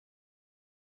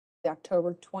the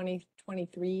October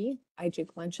 2023 IGIC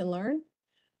Lunch and Learn.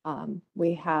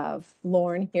 We have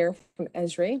Lauren here from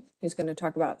Esri, who's going to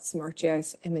talk about some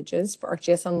ArcGIS images for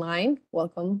ArcGIS Online.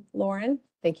 Welcome, Lauren.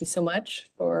 Thank you so much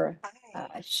for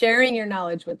sharing your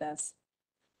knowledge with us.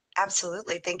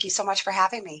 Absolutely. Thank you so much for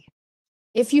having me.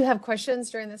 If you have questions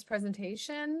during this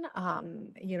presentation,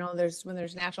 when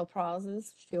there's natural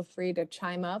pauses, feel free to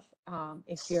chime up.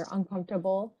 If you're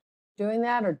uncomfortable doing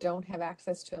that or don't have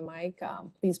access to a mic,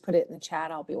 please put it in the chat.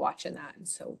 I'll be watching that, and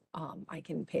so I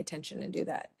can pay attention and do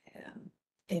that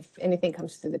if anything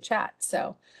comes through the chat.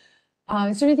 So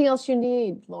is there anything else you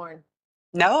need, Lauren?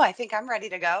 No, I think I'm ready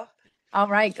to go. All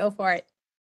right, go for it.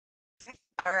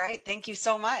 All right. Thank you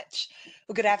so much.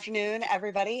 Well, good afternoon,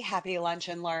 everybody. Happy Lunch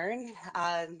and Learn.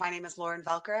 My name is Lauren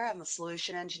Velker. I'm a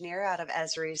solution engineer out of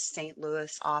Esri's St.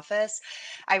 Louis office.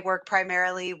 I work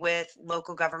primarily with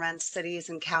local governments, cities,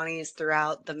 and counties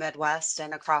throughout the Midwest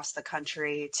and across the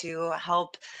country to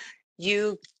help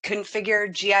you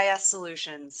configure GIS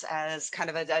solutions as kind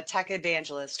of a tech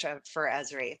evangelist for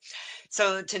Esri.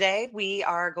 So today we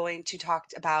are going to talk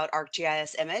about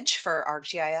ArcGIS Image for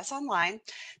ArcGIS Online.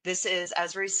 This is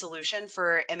Esri's solution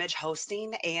for image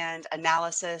hosting and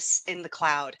analysis in the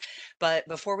cloud. But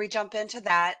before we jump into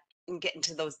that and get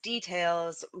into those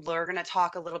details, we're going to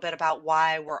talk a little bit about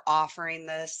why we're offering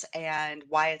this and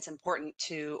why it's important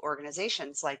to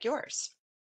organizations like yours.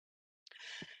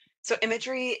 So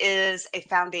imagery is a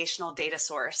foundational data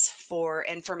source for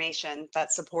information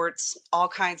that supports all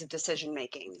kinds of decision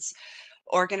makings.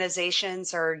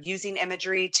 Organizations are using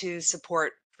imagery to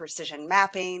support precision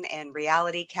mapping and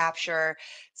reality capture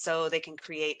so they can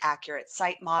create accurate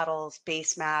site models,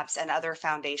 base maps, and other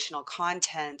foundational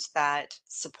content that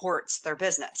supports their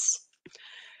business.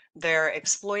 They're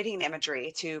exploiting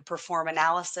imagery to perform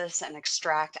analysis and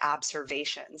extract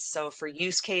observations. So for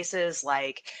use cases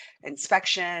like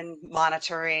inspection,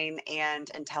 monitoring, and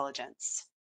intelligence.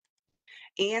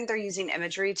 And they're using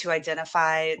imagery to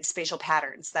identify spatial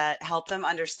patterns that help them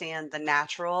understand the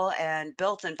natural and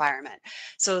built environment.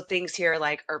 So things here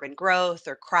like urban growth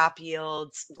or crop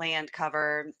yields, land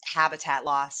cover, habitat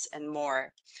loss, and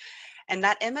more. And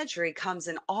that imagery comes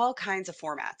in all kinds of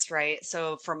formats, right?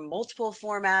 So from multiple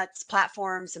formats,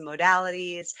 platforms, and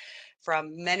modalities,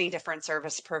 from many different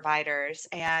service providers.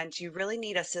 And you really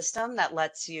need a system that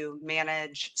lets you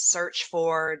manage, search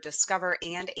for, discover,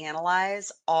 and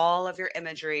analyze all of your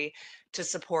imagery to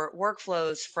support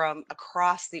workflows from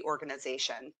across the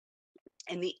organization.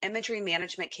 And the imagery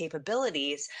management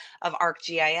capabilities of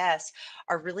ArcGIS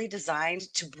are really designed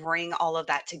to bring all of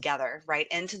that together, right,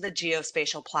 into the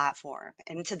geospatial platform,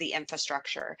 into the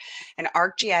infrastructure. And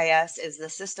ArcGIS is the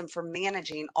system for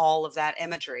managing all of that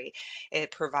imagery.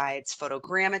 It provides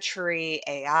photogrammetry,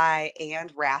 AI,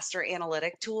 and raster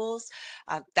analytic tools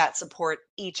that support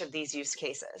each of these use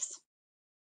cases.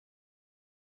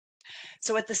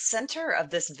 So at the center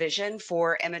of this vision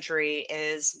for imagery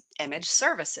is image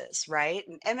services, right?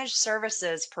 And image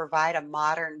services provide a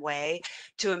modern way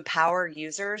to empower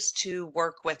users to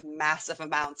work with massive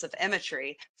amounts of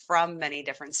imagery from many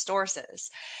different sources.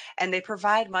 And they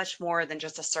provide much more than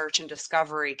just a search and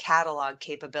discovery catalog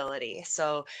capability.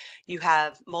 So you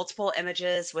have multiple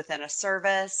images within a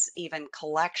service, even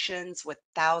collections with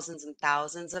thousands and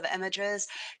thousands of images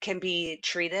can be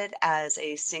treated as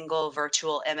a single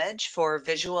virtual image for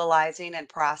visualizing and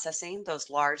processing those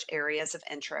large areas of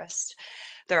interest.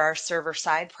 There are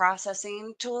server-side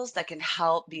processing tools that can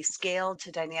help be scaled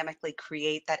to dynamically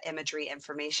create that imagery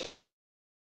information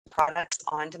products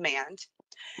on demand.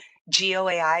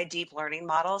 GeoAI deep learning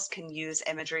models can use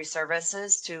imagery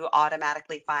services to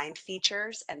automatically find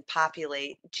features and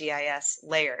populate GIS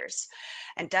layers.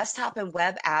 And desktop and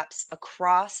web apps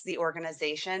across the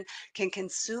organization can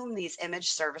consume these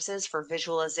image services for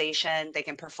visualization. They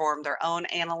can perform their own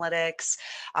analytics,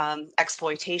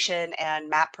 exploitation, and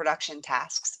map production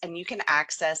tasks. And you can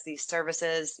access these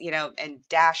services, in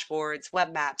dashboards,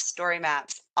 web maps, story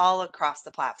maps, all across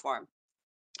the platform.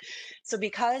 So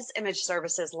because image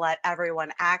services let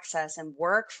everyone access and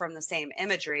work from the same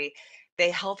imagery, they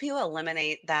help you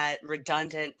eliminate that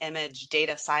redundant image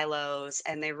data silos,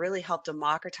 and they really help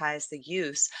democratize the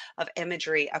use of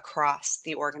imagery across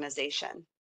the organization.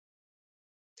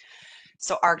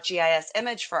 So ArcGIS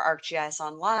Image for ArcGIS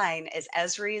Online is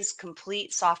Esri's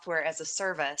complete software as a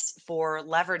service for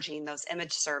leveraging those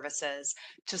image services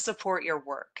to support your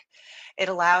work. It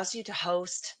allows you to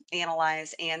host,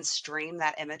 analyze, and stream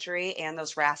that imagery and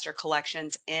those raster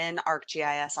collections in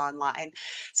ArcGIS Online.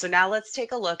 So now let's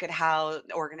take a look at how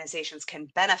organizations can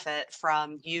benefit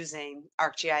from using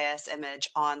ArcGIS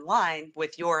Image Online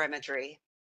with your imagery.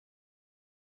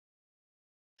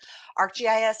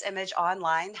 ArcGIS Image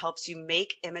Online helps you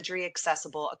make imagery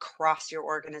accessible across your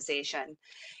organization.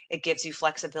 It gives you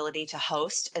flexibility to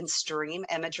host and stream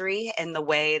imagery in the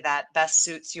way that best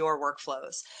suits your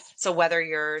workflows. So whether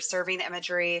you're serving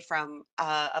imagery from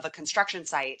of a construction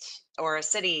site or a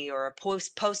city or a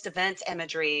post event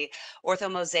imagery,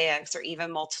 orthomosaics, or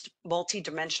even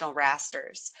multi-dimensional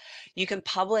rasters, you can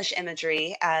publish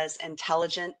imagery as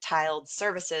intelligent tiled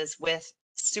services with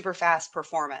super fast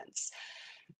performance.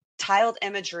 Tiled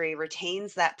imagery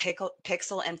retains that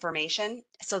pixel information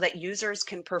so that users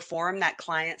can perform that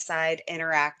client-side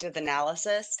interactive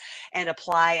analysis and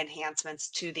apply enhancements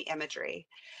to the imagery.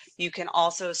 You can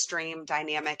also stream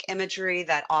dynamic imagery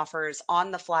that offers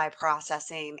on-the-fly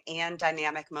processing and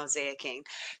dynamic mosaicing.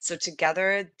 So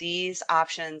together, these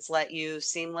options let you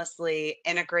seamlessly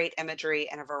integrate imagery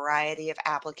in a variety of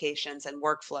applications and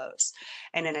workflows.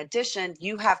 And in addition,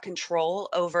 you have control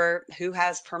over who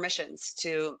has permissions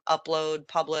to upload,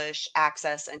 publish,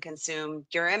 access, and consume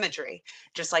your imagery,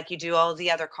 just like you do all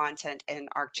the other content in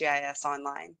ArcGIS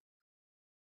Online.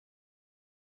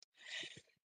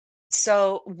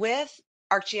 So with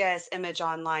ArcGIS Image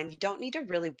Online, you don't need to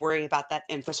really worry about that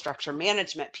infrastructure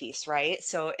management piece, right?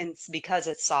 So it's because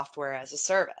it's software as a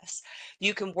service.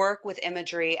 You can work with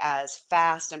imagery as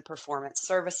fast and performance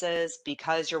services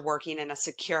because you're working in a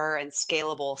secure and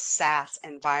scalable SaaS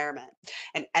environment.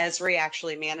 And Esri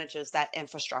actually manages that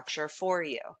infrastructure for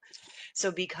you.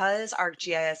 So because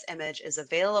ArcGIS Image is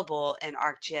available in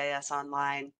ArcGIS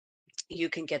Online, you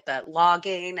can get that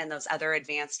logging and those other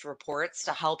advanced reports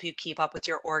to help you keep up with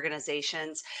your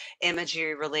organization's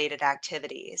imagery related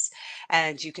activities.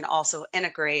 And you can also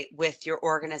integrate with your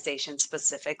organization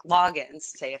specific logins.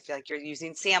 Say if like you're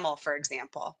using SAML, for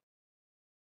example.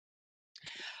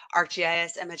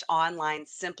 ArcGIS Image Online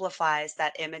simplifies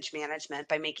that image management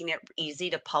by making it easy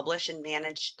to publish and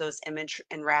manage those image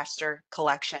and raster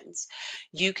collections.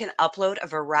 You can upload a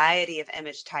variety of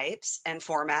image types and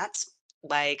formats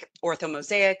like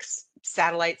orthomosaics,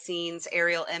 satellite scenes,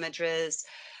 aerial images,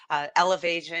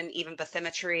 elevation, even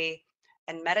bathymetry.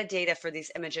 And metadata for these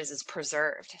images is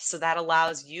preserved. So that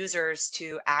allows users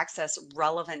to access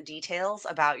relevant details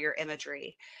about your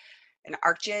imagery. An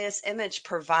ArcGIS Image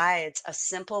provides a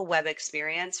simple web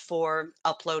experience for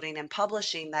uploading and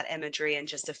publishing that imagery in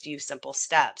just a few simple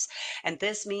steps. And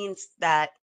this means that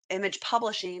image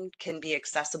publishing can be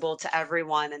accessible to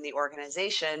everyone in the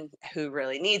organization who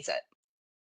really needs it.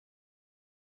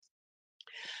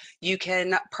 You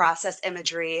can process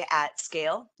imagery at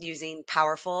scale using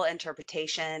powerful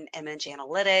interpretation, image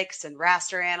analytics, and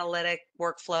raster analytic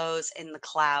workflows in the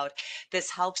cloud.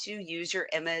 This helps you use your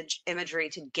imagery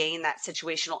to gain that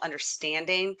situational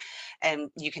understanding, and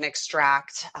you can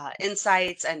extract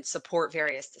insights and support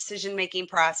various decision-making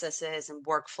processes and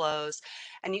workflows.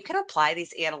 And you can apply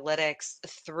these analytics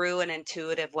through an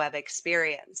intuitive web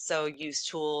experience. So use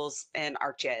tools in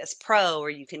ArcGIS Pro,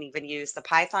 or you can even use the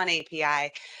Python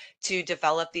API to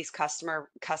develop these custom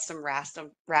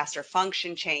raster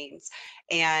function chains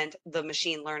and the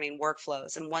machine learning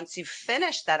workflows. And once you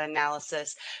finish that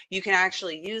analysis, you can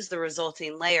actually use the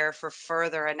resulting layer for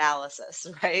further analysis,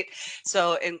 right?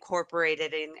 So incorporate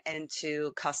it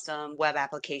into custom web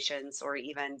applications or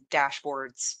even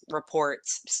dashboards,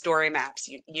 reports, story maps,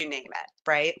 you name it,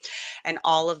 right? And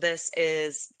all of this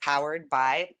is powered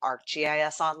by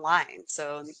ArcGIS Online,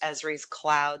 so Esri's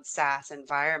cloud SaaS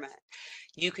environment.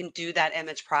 You can do that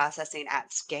image processing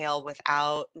at scale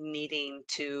without needing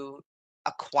to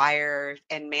acquire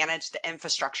and manage the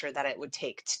infrastructure that it would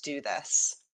take to do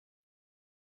this.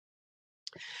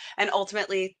 And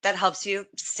ultimately, that helps you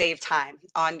save time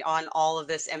on all of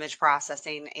this image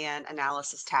processing and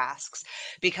analysis tasks.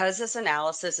 Because this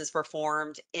analysis is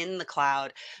performed in the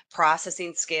cloud,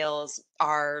 processing scales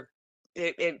are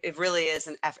it really is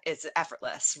it's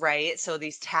effortless, right? So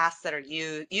these tasks that are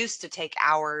used to take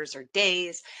hours or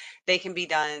days, they can be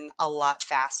done a lot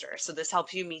faster. So this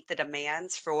helps you meet the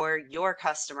demands for your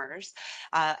customers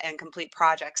and complete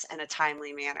projects in a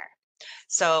timely manner.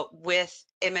 So with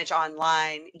Image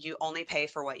Online, you only pay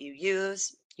for what you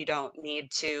use. You don't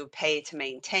need to pay to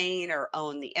maintain or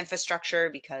own the infrastructure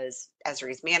because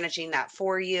Esri is managing that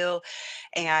for you.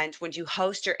 And when you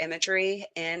host your imagery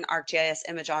in ArcGIS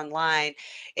Image Online,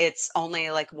 it's only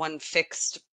like one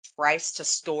fixed price to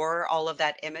store all of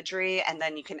that imagery, and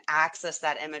then you can access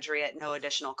that imagery at no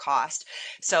additional cost.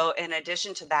 So in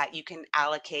addition to that, you can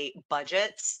allocate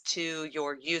budgets to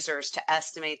your users to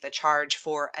estimate the charge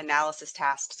for analysis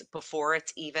tasks before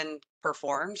it's even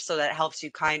performed. So that helps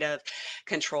you kind of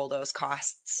control those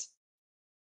costs.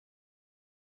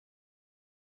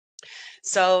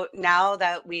 So now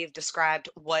that we've described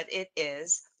what it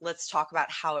is, let's talk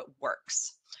about how it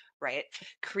works, right?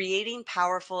 Creating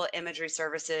powerful imagery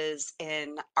services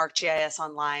in ArcGIS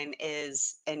Online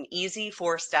is an easy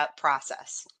 4-step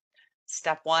process.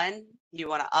 Step 1, you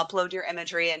want to upload your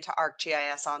imagery into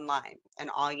ArcGIS Online. And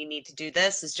all you need to do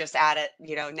this is just add it,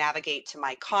 navigate to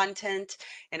My Content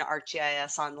in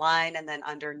ArcGIS Online, and then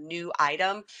under New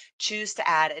Item, choose to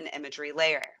add an imagery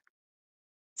layer.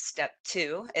 Step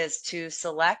 2 is to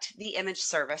select the image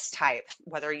service type,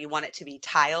 whether you want it to be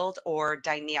tiled or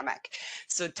dynamic.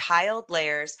 So tiled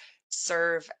layers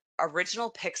serve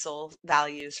original pixel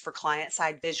values for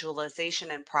client-side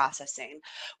visualization and processing,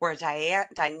 where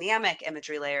dynamic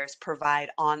imagery layers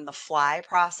provide on-the-fly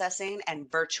processing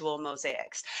and virtual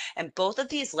mosaics. And both of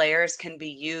these layers can be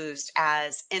used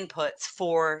as inputs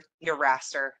for your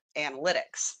raster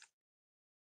analytics.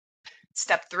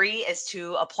 Step 3 is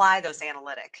to apply those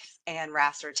analytics and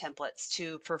raster templates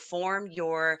to perform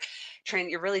you're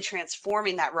really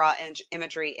transforming that raw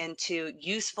imagery into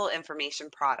useful information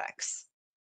products.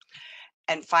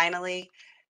 And finally,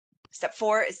 step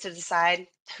 4 is to decide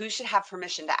who should have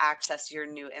permission to access your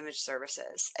new image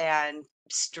services and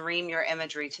stream your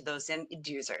imagery to those end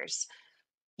users.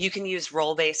 You can use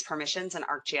role-based permissions in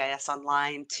ArcGIS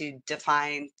Online to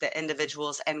define the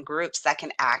individuals and groups that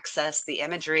can access the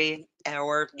imagery,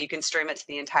 or you can stream it to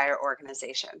the entire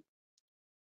organization.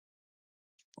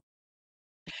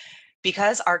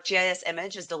 Because ArcGIS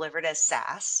Image is delivered as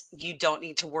SaaS, you don't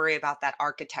need to worry about that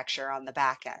architecture on the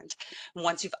back end.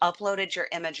 Once you've uploaded your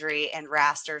imagery and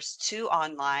rasters to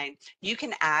online, you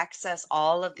can access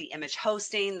all of the image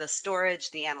hosting, the storage,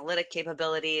 the analytic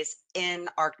capabilities in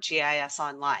ArcGIS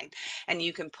Online. And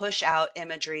you can push out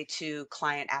imagery to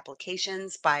client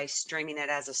applications by streaming it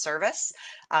as a service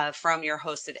from your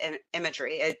hosted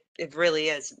imagery. It really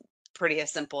is pretty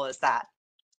as simple as that.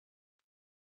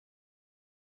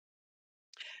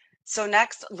 So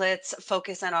next, let's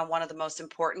focus in on one of the most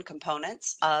important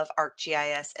components of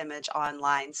ArcGIS Image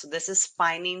Online. So this is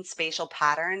finding spatial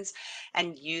patterns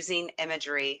and using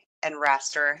imagery and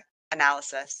raster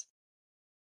analysis.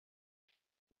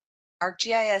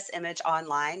 ArcGIS Image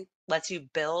Online lets you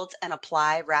build and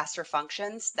apply raster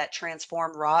functions that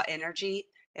transform raw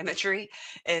imagery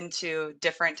into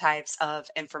different types of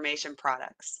information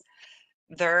products.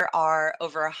 There are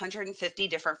over 150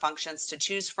 different functions to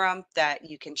choose from that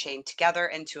you can chain together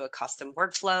into a custom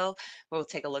workflow. We'll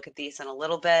take a look at these in a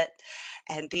little bit.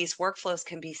 And these workflows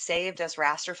can be saved as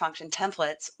raster function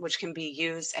templates, which can be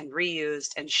used and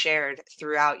reused and shared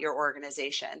throughout your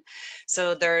organization.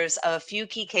 So there's a few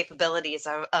key capabilities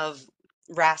of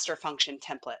raster function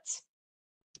templates.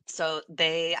 So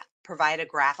they provide a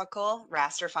graphical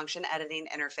raster function editing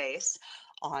interface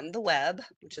on the web,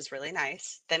 which is really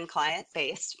nice, then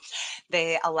client-based.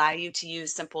 They allow you to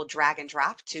use simple drag and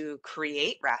drop to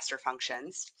create raster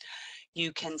functions.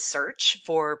 You can search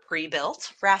for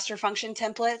pre-built raster function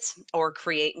templates or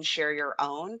create and share your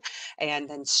own and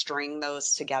then string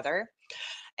those together.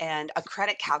 And a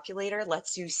credit calculator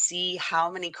lets you see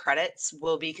how many credits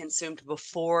will be consumed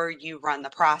before you run the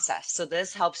process. So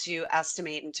this helps you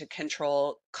estimate and to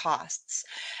control costs.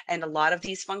 And a lot of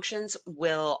these functions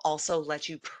will also let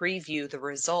you preview the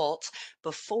result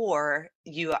before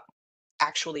you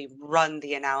actually run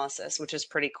the analysis, which is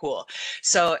pretty cool.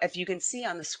 So if you can see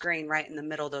on the screen right in the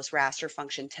middle, those raster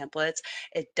function templates,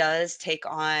 it does take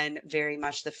on very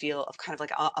much the feel of kind of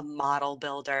like a model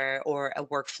builder or a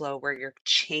workflow where you're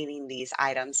chaining these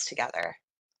items together.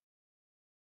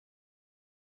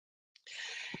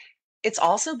 It's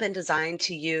also been designed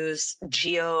to use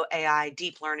Geo AI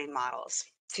deep learning models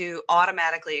to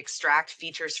automatically extract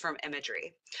features from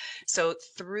imagery. So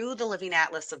through the Living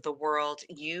Atlas of the world,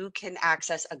 you can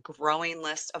access a growing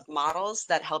list of models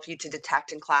that help you to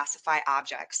detect and classify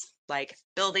objects like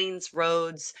buildings,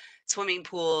 roads, swimming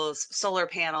pools, solar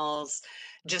panels,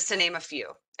 just to name a few.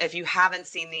 If you haven't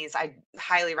seen these, I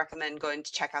highly recommend going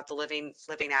to check out the Living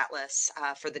Atlas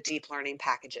for the deep learning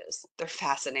packages. They're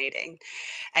fascinating.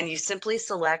 And you simply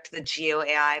select the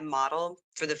GeoAI model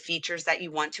for the features that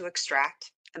you want to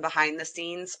extract. And behind the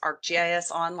scenes, ArcGIS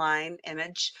Online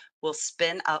Image will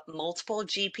spin up multiple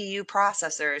GPU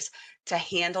processors to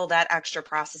handle that extra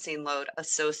processing load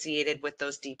associated with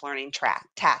those deep learning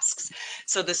tasks.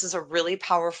 So this is a really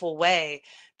powerful way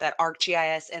that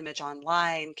ArcGIS Image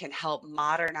Online can help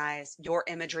modernize your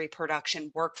imagery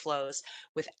production workflows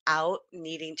without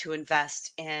needing to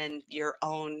invest in your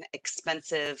own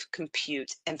expensive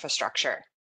compute infrastructure.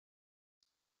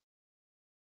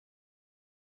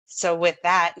 So with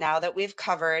that, now that we've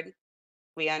covered,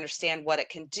 we understand what it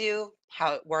can do,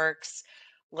 how it works,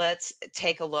 let's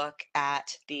take a look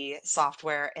at the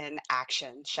software in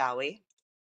action, shall we?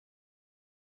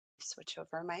 Switch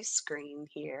over my screen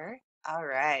here. All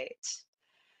right.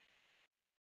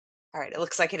 All right, it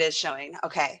looks like it is showing.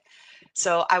 Okay.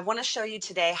 So I want to show you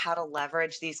today how to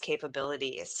leverage these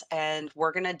capabilities. And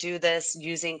we're going to do this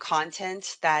using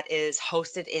content that is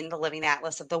hosted in the Living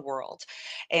Atlas of the world.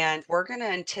 And we're going to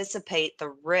anticipate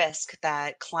the risk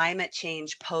that climate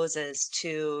change poses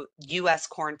to US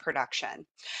corn production.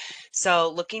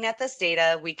 So looking at this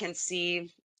data, we can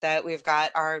see that we've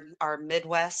got our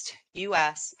Midwest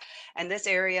US, and this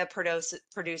area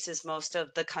produces most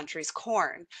of the country's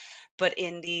corn. But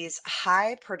in these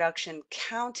high production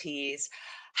counties,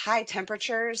 high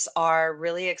temperatures are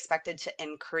really expected to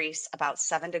increase about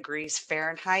 7 degrees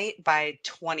Fahrenheit by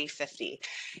 2050.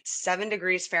 7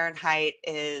 degrees Fahrenheit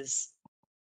is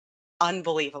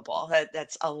unbelievable.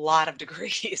 That's a lot of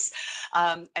degrees.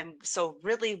 And so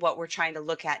really what we're trying to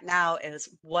look at now is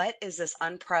what is this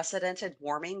unprecedented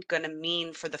warming going to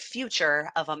mean for the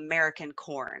future of American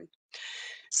corn?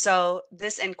 So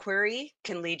this inquiry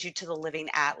can lead you to the Living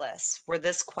Atlas, where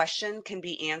this question can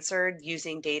be answered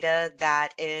using data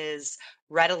that is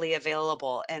readily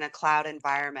available in a cloud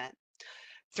environment.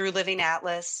 Through Living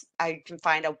Atlas, I can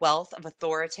find a wealth of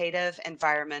authoritative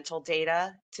environmental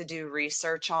data to do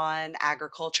research on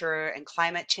agriculture and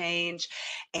climate change.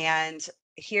 And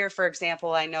here, for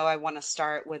example, I know I want to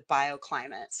start with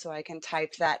bioclimate, so I can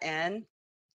type that in.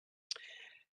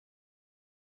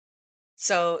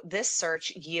 So this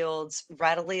search yields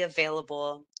readily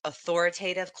available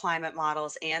authoritative climate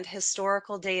models and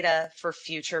historical data for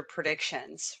future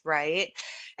predictions, right?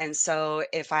 And so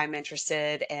if I'm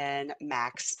interested in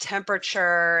max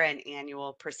temperature and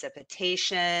annual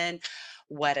precipitation,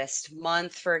 wettest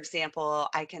month, for example,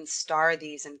 I can star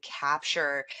these and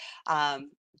capture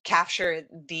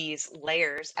these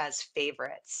layers as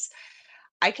favorites.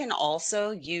 I can also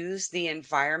use the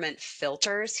environment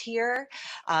filters here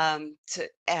and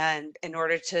in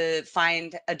order to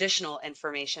find additional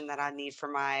information that I need for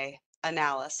my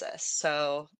analysis.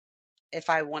 So if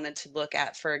I wanted to look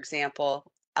at, for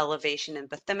example, elevation and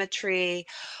bathymetry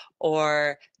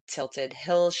or tilted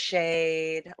hill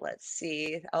shade, let's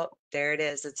see. Oh, there it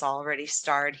is. It's already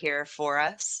starred here for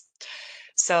us.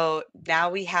 So now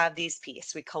we have these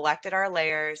pieces. We collected our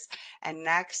layers, and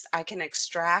next I can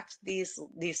extract these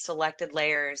selected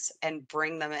layers and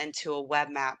bring them into a web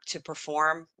map to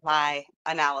perform my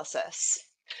analysis.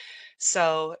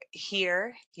 So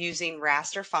here, using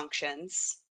raster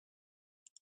functions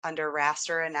under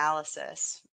raster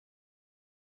analysis,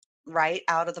 right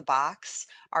out of the box,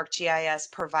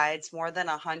 ArcGIS provides more than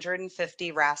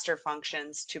 150 raster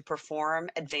functions to perform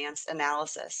advanced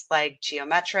analysis like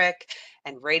geometric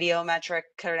and radiometric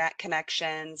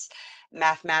connections,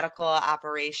 mathematical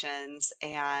operations,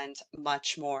 and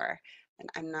much more. And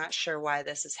I'm not sure why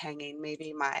this is hanging.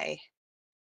 Maybe I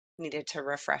needed to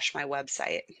refresh my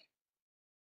website.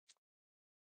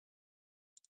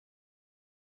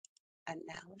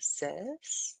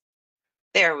 Analysis.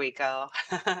 There we go.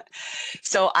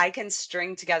 So I can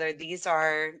string together, these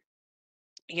are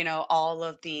all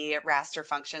of the raster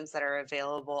functions that are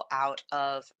available out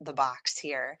of the box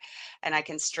here, and I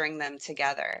can string them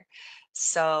together.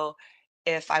 So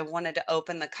if I wanted to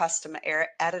open the custom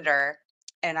editor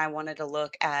and I wanted to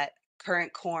look at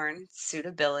current corn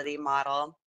suitability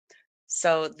model.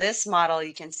 So this model,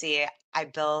 you can see I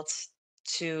built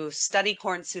to study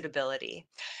corn suitability.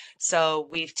 So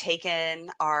we've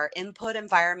taken our input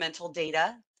environmental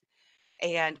data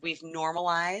and we've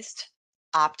normalized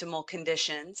optimal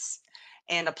conditions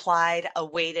and applied a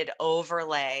weighted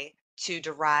overlay to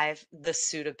derive the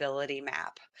suitability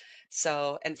map.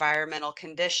 So environmental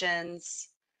conditions,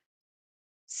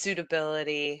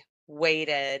 suitability,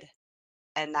 weighted,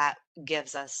 and that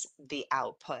gives us the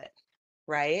output,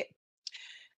 right?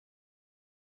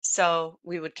 So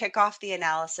we would kick off the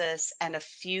analysis, and a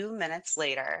few minutes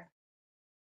later,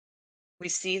 we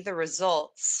see the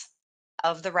results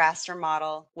of the raster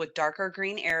model with darker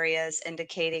green areas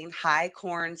indicating high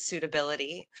corn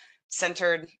suitability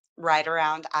centered right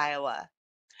around Iowa.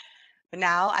 But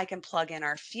now I can plug in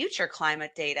our future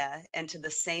climate data into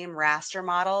the same raster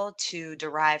model to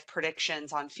derive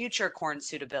predictions on future corn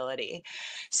suitability.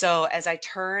 So as I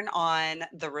turn on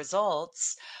the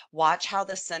results, watch how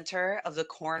the center of the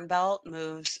corn belt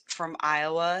moves from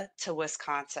Iowa to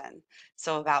Wisconsin.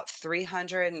 So about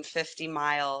 350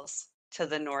 miles to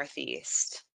the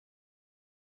northeast.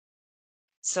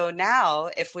 So now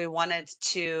if we wanted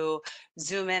to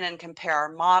zoom in and compare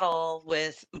our model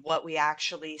with what we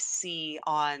actually see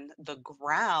on the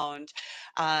ground,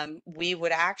 we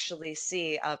would actually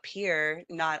see up here,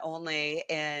 not only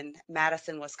in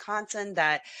Madison, Wisconsin,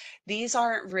 that these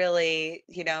aren't really,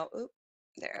 oop,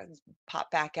 there, pop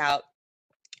back out.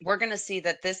 We're going to see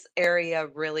that this area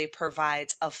really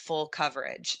provides a full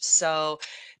coverage. So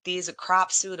these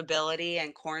crop suitability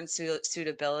and corn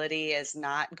suitability is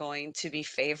not going to be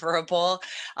favorable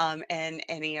in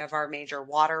any of our major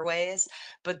waterways.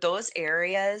 But those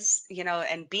areas,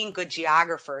 and being good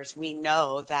geographers, we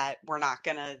know that we're not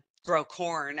going to grow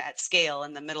corn at scale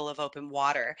in the middle of open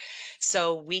water.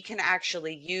 So we can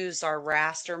actually use our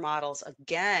raster models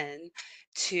again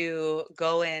to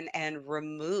go in and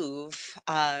remove,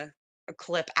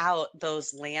 clip out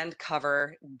those land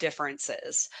cover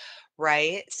differences,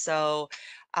 right? So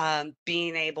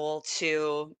being able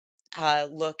to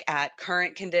look at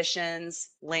current conditions,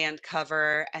 land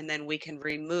cover, and then we can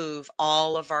remove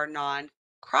all of our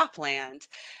non-cropland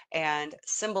and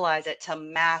symbolize it to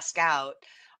mask out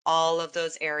all of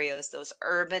those areas, those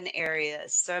urban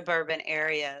areas, suburban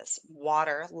areas,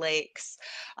 water, lakes,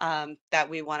 that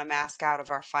we want to mask out of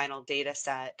our final data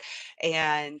set.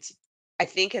 And I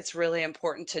think it's really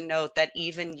important to note that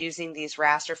even using these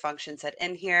raster functions that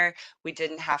in here, we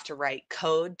didn't have to write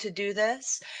code to do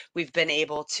this. We've been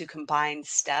able to combine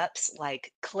steps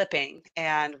like clipping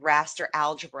and raster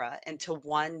algebra into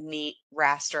one neat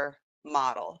raster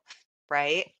model,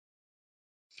 right?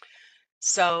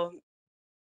 So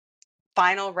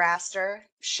final raster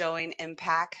showing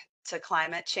impact to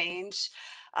climate change.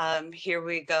 Here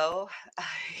we go.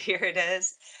 Here it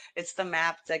is. It's the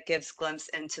map that gives glimpse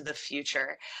into the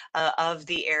future of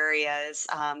the areas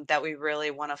that we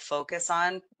really want to focus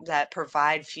on that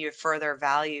provide further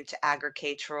value to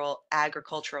agricultural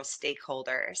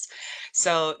stakeholders.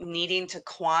 So needing to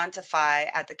quantify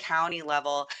at the county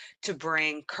level to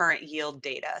bring current yield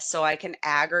data. So I can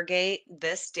aggregate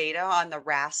this data on the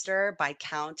raster by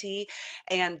county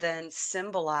and then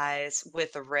symbolize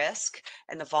with the risk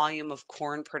and the volume of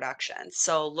corn production.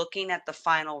 So looking at the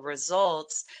final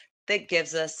results, that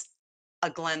gives us a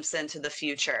glimpse into the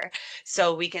future.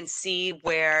 So we can see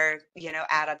where,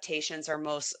 adaptations are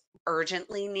most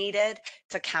urgently needed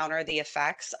to counter the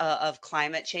effects of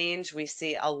climate change. We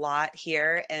see a lot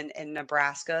here in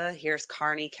Nebraska. Here's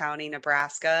Kearney County,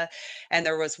 Nebraska. And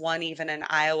there was one even in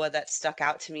Iowa that stuck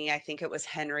out to me. I think it was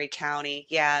Henry County.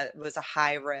 Yeah, it was a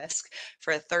high risk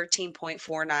for a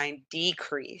 13.49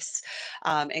 decrease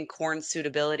in corn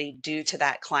suitability due to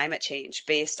that climate change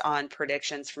based on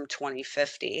predictions from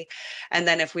 2050. And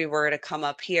then if we were to come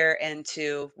up here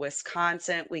into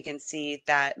Wisconsin, we can see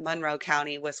that Monroe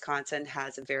County, Wisconsin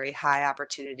has a very high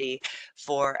opportunity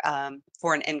for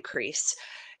an increase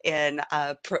in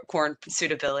corn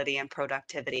suitability and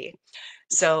productivity.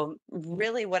 So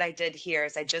really what I did here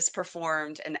is I just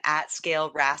performed an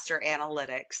at-scale raster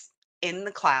analytics in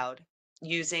the cloud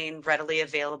using readily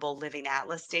available living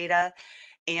atlas data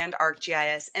and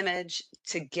ArcGIS Image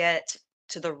to get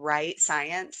to the right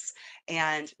science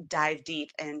and dive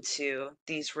deep into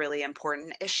these really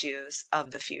important issues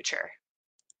of the future.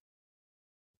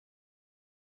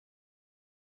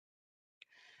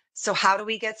 So how do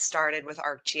we get started with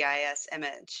ArcGIS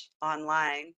Image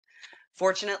Online?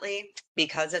 Fortunately,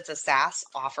 because it's a SaaS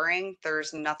offering,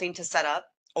 there's nothing to set up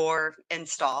or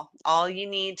install. All you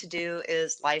need to do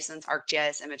is license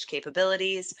ArcGIS image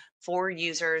capabilities for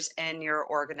users in your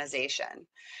organization.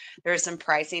 There's some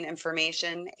pricing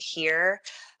information here.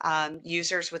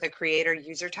 Users with a creator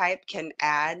user type can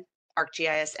add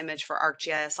ArcGIS Image for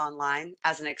ArcGIS Online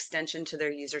as an extension to their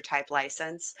user type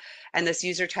license. And this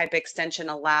user type extension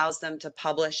allows them to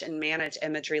publish and manage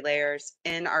imagery layers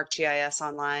in ArcGIS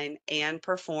Online and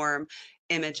perform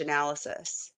image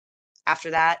analysis.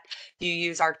 After that, you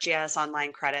use ArcGIS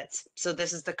Online credits. So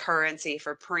this is the currency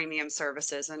for premium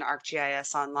services in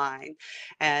ArcGIS Online.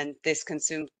 And this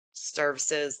consumes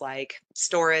services like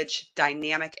storage,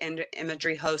 dynamic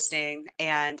imagery hosting,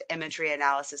 and imagery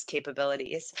analysis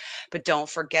capabilities. But don't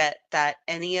forget that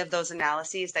any of those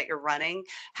analyses that you're running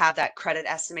have that credit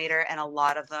estimator, and a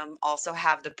lot of them also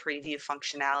have the preview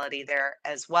functionality there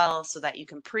as well, so that you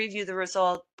can preview the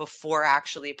result before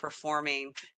actually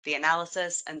performing the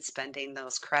analysis and spending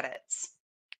those credits.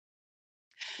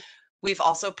 We've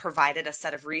also provided a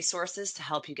set of resources to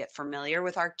help you get familiar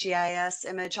with ArcGIS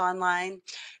Image Online.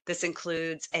 This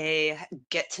includes a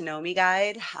Get to Know Me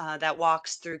guide that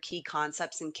walks through key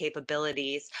concepts and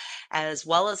capabilities, as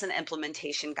well as an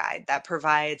implementation guide that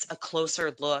provides a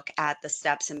closer look at the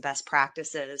steps and best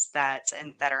practices that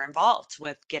are involved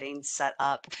with getting set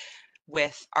up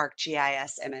with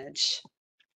ArcGIS Image.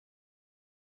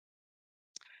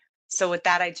 So with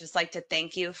that, I'd just like to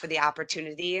thank you for the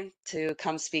opportunity to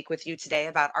come speak with you today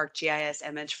about ArcGIS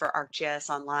Image for ArcGIS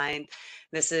Online.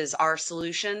 This is our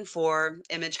solution for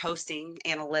image hosting,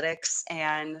 analytics,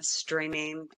 and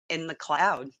streaming in the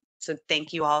cloud. So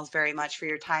thank you all very much for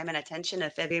your time and attention.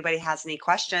 If anybody has any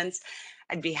questions,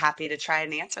 I'd be happy to try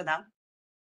and answer them.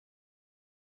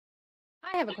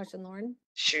 I have a question, Lauren.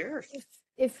 Sure.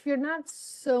 If you're not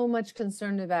so much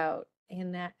concerned about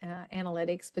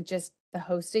analytics, but just the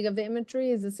hosting of the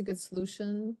imagery, is this a good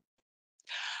solution?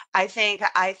 I think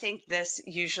this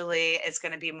usually is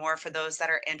going to be more for those that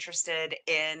are interested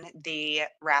in the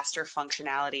raster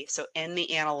functionality. So in the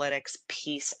analytics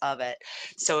piece of it.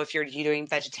 So if you're doing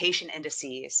vegetation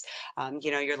indices,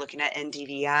 you're looking at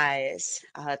NDVIs,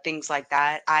 things like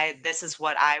that. This is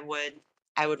what I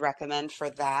would recommend for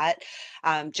that.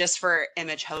 Just for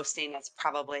image hosting, it's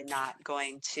probably not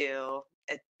going to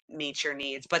meet your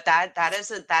needs, but that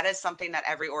is something that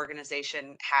every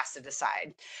organization has to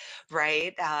decide,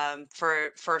 right?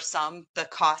 For some, the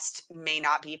cost may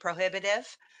not be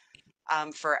prohibitive.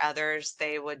 For others,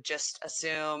 they would just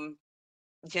assume,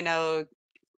 you know,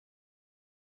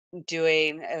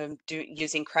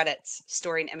 using credits,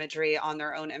 storing imagery on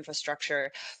their own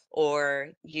infrastructure, or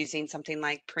using something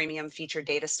like Premium Feature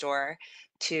Data Store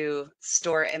to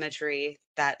store imagery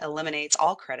that eliminates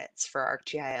all credits for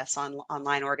ArcGIS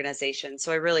online organizations.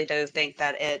 So I really do think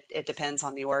that it depends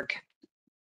on the org.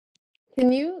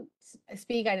 Can you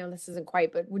speak? I know this isn't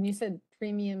quite, but when you said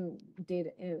premium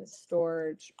data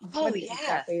storage, Oh what yeah.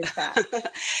 exactly is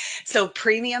that? So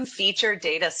Premium Feature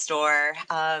Data Store.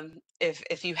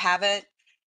 If you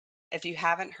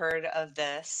haven't heard of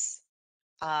this,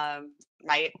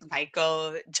 might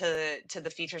go to the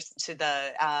features to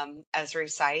the Esri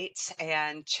site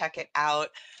and check it out.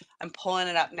 I'm pulling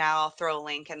it up now. I'll throw a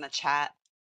link in the chat.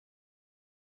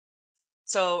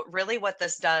 So really what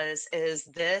this does is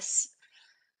this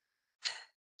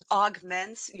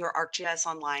augments your ArcGIS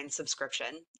Online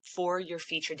subscription for your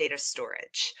feature data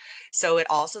storage. So it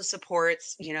also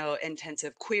supports,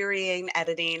 intensive querying,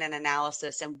 editing, and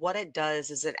analysis. And what it does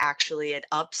is it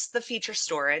ups the feature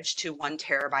storage to 1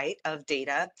 terabyte of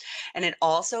data. And it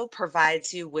also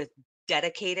provides you with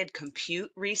dedicated compute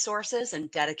resources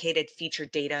and dedicated feature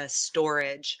data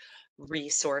storage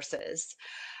resources.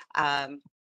 Um,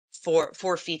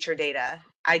 for feature data.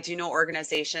 I do know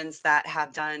organizations that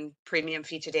have done premium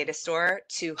feature data store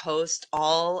to host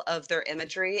all of their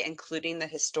imagery, including the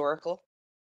historical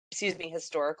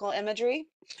imagery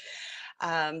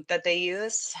that they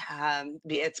use.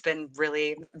 It's been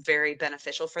really very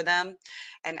beneficial for them,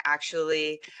 and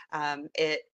actually,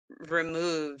 it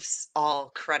removes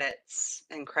all credits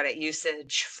and credit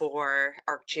usage for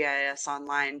ArcGIS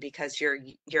Online because you're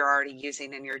already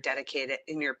using and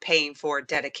you're paying for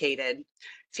dedicated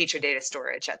feature data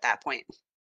storage at that point.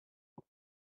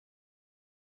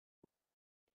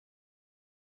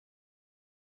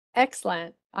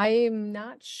 Excellent. I am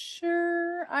not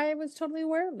sure I was totally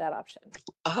aware of that option.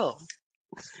 Oh,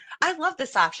 I love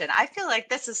this option. I feel like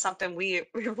this is something we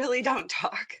really don't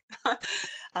talk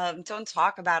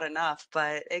about enough,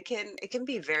 but it can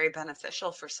be very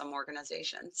beneficial for some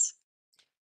organizations.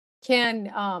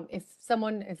 Can if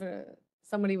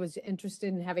somebody was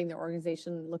interested in having their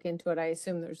organization look into it, I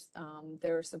assume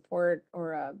their support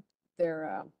or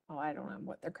I don't know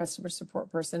what their customer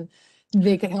support person,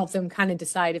 they could help them kind of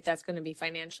decide if that's going to be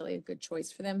financially a good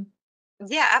choice for them.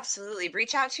 Yeah, absolutely.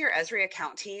 Reach out to your Esri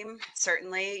account team.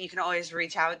 Certainly, you can always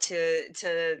reach out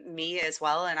to me as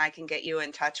well, and I can get you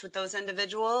in touch with those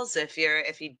individuals if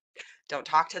you don't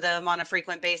talk to them on a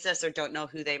frequent basis or don't know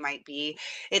who they might be.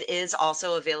 It is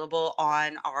also available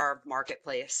on our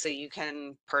marketplace, so you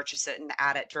can purchase it and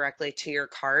add it directly to your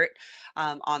cart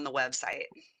on the website.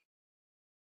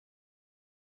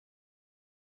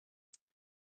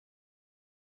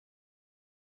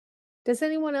 Does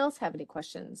anyone else have any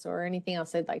questions or anything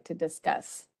else they'd like to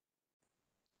discuss?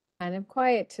 Kind of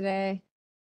quiet today.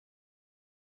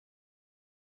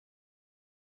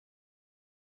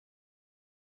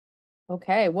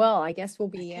 Okay, well, I guess we'll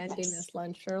be ending this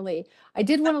lunch early. I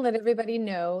did want to let everybody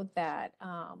know that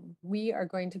we are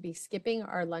going to be skipping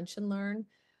our lunch and learn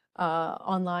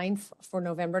online for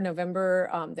November.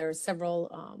 There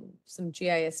are some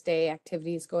GIS Day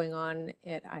activities going on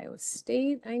at Iowa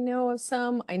State. I know of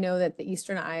some. I know that the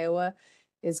Eastern Iowa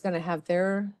is going to have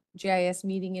their GIS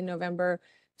meeting in November.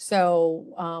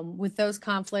 So with those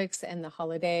conflicts and the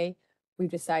holiday,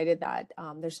 we've decided that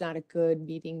there's not a good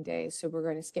meeting day, so we're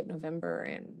going to skip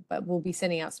November, but we'll be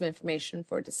sending out some information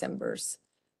for December's,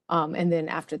 and then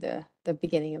after the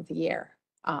beginning of the year.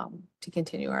 to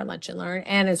continue our Lunch and Learn.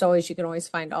 And as always, you can always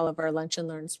find all of our Lunch and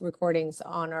Learns recordings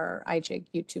on our iJig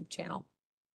YouTube channel.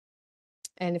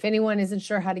 And if anyone isn't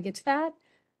sure how to get to that,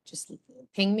 just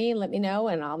ping me, let me know,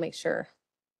 and I'll make sure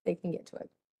they can get to it.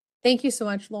 Thank you so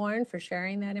much, Lauren, for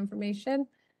sharing that information.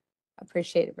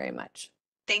 Appreciate it very much.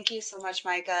 Thank you so much,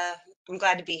 Micah. I'm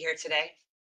glad to be here today.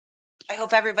 I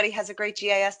hope everybody has a great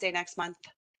GIS day next month.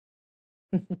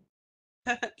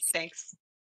 Thanks.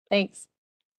 Thanks.